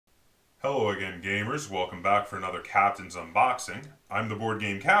Hello again, gamers. Welcome back for another Captain's Unboxing. I'm the board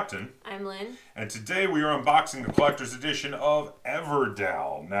game Captain, I'm Lynn. and today we are unboxing the collector's edition of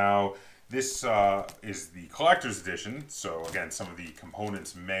Everdell. Now, this is the collector's edition, so again, some of the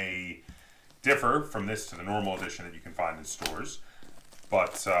components may differ from this to the normal edition that you can find in stores.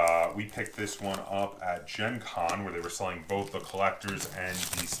 But we picked this one up at Gen Con, where they were selling both the collector's and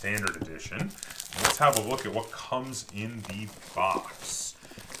the standard edition. Let's have a look at what comes in the box.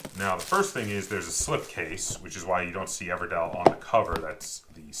 Now, the first thing is there's a slip case, which is why you don't see Everdell on the cover. That's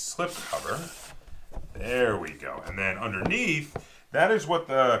the slip cover. There we go. And then underneath, that is what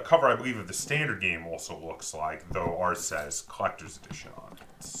the cover, I believe, of the standard game also looks like, though ours says Collector's Edition on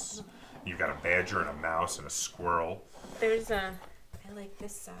it. You've got a badger and a mouse and a squirrel. I like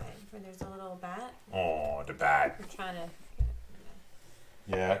this side, where there's a little bat. Oh, the bat. I'm trying to...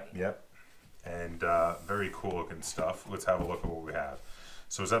 Yeah, yep. And very cool looking stuff. Let's have a look at what we have.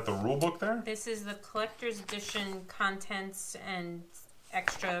 So is that the rule book there? This is the collector's edition contents and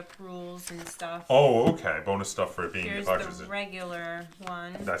extra rules and stuff. Oh, okay. Bonus stuff for it being Here's the collector's the edition. regular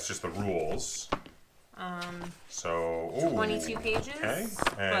one. That's just the rules. So, 22 pages. Okay.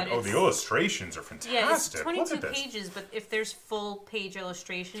 And the illustrations are fantastic. Yeah, it's Look 22 at this. pages, but if there's full page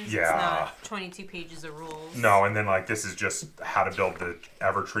illustrations, Yeah. it's not 22 pages of rules. No, and then like this is just how to build the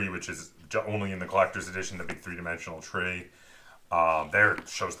Ever tree, which is only in the collector's edition, the big three-dimensional tree. There it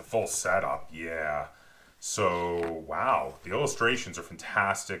shows the full setup. Yeah. So, wow. The illustrations are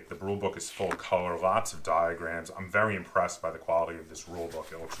fantastic. The rule book is full color, lots of diagrams. I'm very impressed by the quality of this rule book.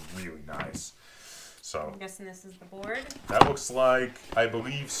 It looks really nice. So, I'm guessing this is the board. that looks like, I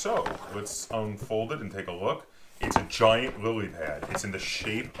believe so. Let's unfold it and take a look. It's a giant lily pad. It's in the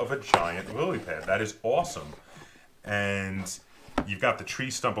shape of a giant lily pad. That is awesome. And you've got the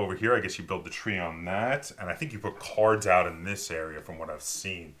tree stump over here. I guess you build the tree on that. And I think you put cards out in this area from what I've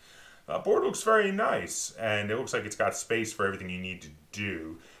seen. The board looks very nice. And it looks like it's got space for everything you need to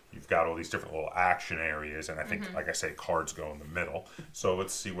do. You've got all these different little action areas. And I think, like I say, cards go in the middle. So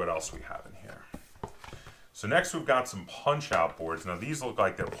let's see what else we have in here. So next we've got some punch-out boards. Now these look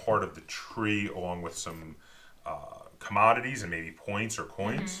like they're part of the tree along with some commodities and maybe points or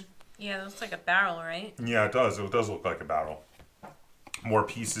coins. Yeah, it looks like a barrel, right? Yeah, it does. It does look like a barrel. More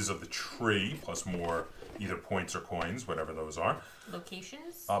pieces of the tree plus more either points or coins, whatever those are.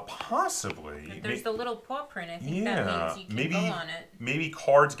 Locations? Possibly. There's the little paw print. I think Yeah, that means you can go on it. maybe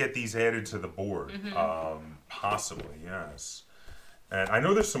cards get these added to the board. Possibly, yes. And I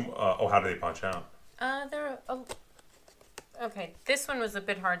know there's some... how do they punch out? Okay, this one was a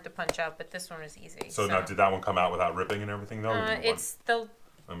bit hard to punch out, but this one was easy. So now, did that one come out without ripping and everything, though? Or did it's the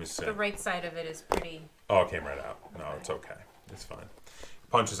Let me see. the right side of it is pretty. Oh, it came right out. No, it's okay. It's fine.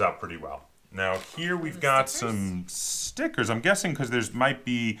 Punches out pretty well. Now here we've got some stickers. I'm guessing because there's might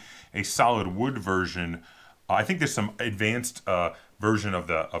be a solid wood version. I think there's some advanced version of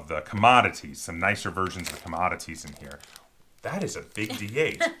the commodities, some nicer versions of the commodities in here. That is a big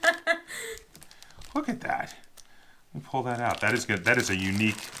D8. Look at that. Let me pull that out. That is good. That is a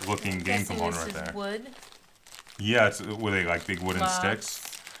unique looking game component right there. Wood. Yeah, were they like big wooden Logs. sticks?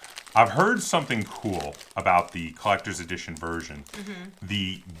 I've heard something cool about the collector's edition version.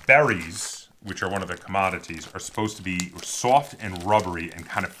 The berries, which are one of the commodities, are supposed to be soft and rubbery and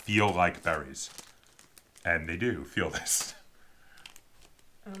kind of feel like berries. And they do feel this.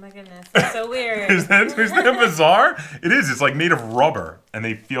 Oh my goodness, that's so weird. Is that bizarre? It is. It's like made of rubber and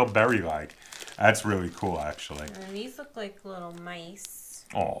they feel berry-like. That's really cool, actually. And these look like little mice.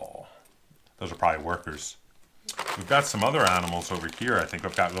 Oh, those are probably workers. We've got some other animals over here. I think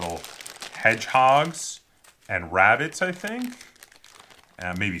we've got little hedgehogs and rabbits, I think.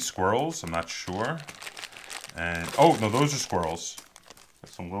 And maybe squirrels, I'm not sure. And, oh, no, those are squirrels.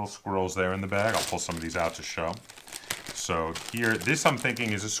 There's some little squirrels there in the bag. I'll pull some of these out to show. So here, this I'm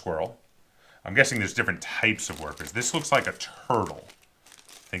thinking is a squirrel. I'm guessing there's different types of workers. This looks like a turtle.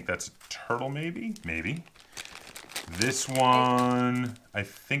 I think that's a turtle, maybe? Maybe. This one, I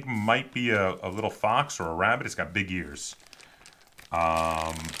think, might be a little fox or a rabbit. It's got big ears.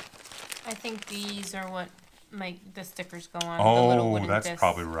 I think these are what the stickers go on. The little Oh, wooden that's discs.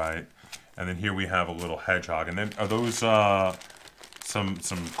 probably right. And then here we have a little hedgehog. And then are those some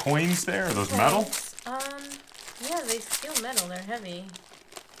coins there? Are those metal? Yeah, they feel metal. They're heavy.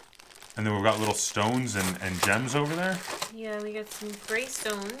 And then we've got little stones and gems over there. Yeah, we got some gray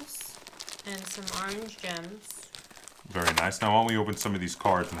stones and some orange gems. Very nice. Now, why don't we open some of these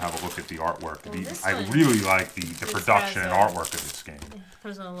cards and have a look at the artwork? Well, this I one really like the production and has artwork of this game. It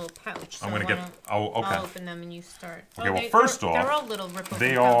comes in a little pouch. So I'm going to get... Oh, okay. I'll open them and you start. Okay, well, first off, they're all little rip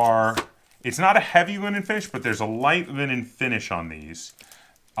they pouches. are... It's not a heavy linen finish, but there's a light linen finish on these.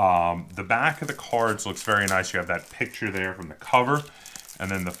 The back of the cards looks very nice. You have that picture there from the cover. And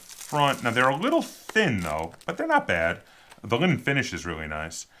then the front. Now, they're a little thin, though, but they're not bad. The linen finish is really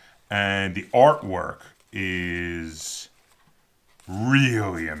nice. And the artwork is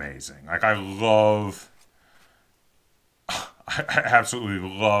really amazing. Like, I absolutely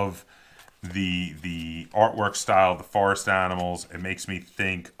love the artwork style, the forest animals. It makes me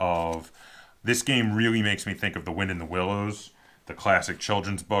think of, this game really makes me think of The Wind in the Willows, the classic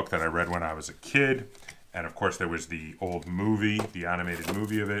children's book that I read when I was a kid. And of course there was the old movie, the animated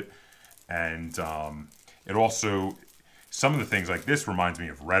movie of it. And it also, some of the things like this reminds me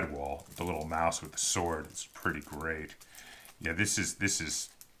of Redwall, the little mouse with the sword. It's pretty great. Yeah, this is,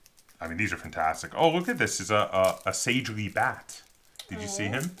 I mean, these are fantastic. Oh, look at this. Is a sagely bat. Did you see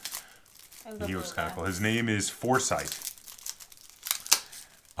him? He was kind of cool. His name is Foresight.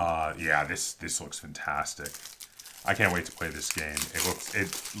 Yeah, this looks fantastic. I can't wait to play this game. It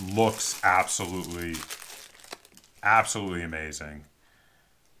looks absolutely amazing.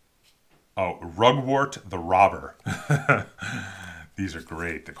 Oh, Rugwort the Robber. These are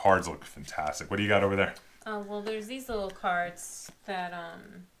great. The cards look fantastic. What do you got over there? Well, there's these little cards that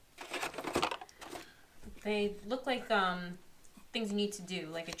they look like things you need to do,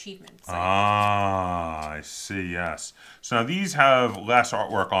 like achievements. Like. Ah, I see. Yes. So now these have less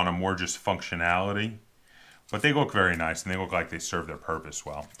artwork on them, more just functionality, but they look very nice and they look like they serve their purpose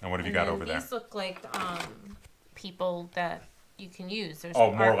well. And what have you got over there? These look like people that you can use. There's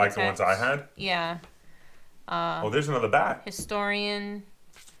more like the ones I had. Yeah. Oh, there's another bat. Historian.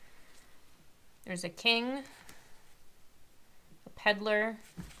 There's a king, a peddler,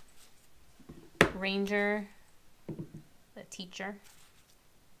 ranger, a teacher.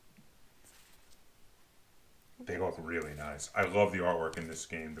 They look really nice. I love the artwork in this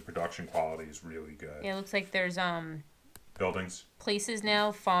game. The production quality is really good. Yeah, it looks like there's buildings, places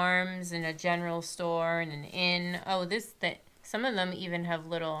now, farms, and a general store and an inn. Oh, some of them even have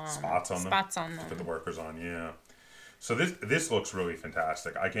little spots on them. Put the workers on, yeah. So this looks really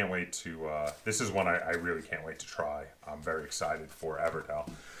fantastic. I can't wait to, this is one I really can't wait to try. I'm very excited for Everdell.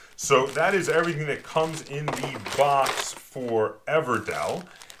 So that is everything that comes in the box for Everdell.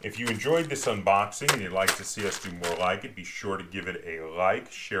 If you enjoyed this unboxing and you'd like to see us do more like it, be sure to give it a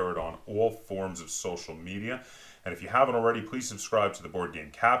like, share it on all forms of social media. And if you haven't already, please subscribe to the board game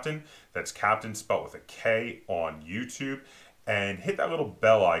Kaptain. That's Kaptain spelled with a K on YouTube. And hit that little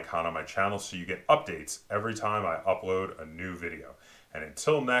bell icon on my channel so you get updates every time I upload a new video. And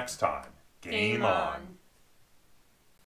until next time, game on.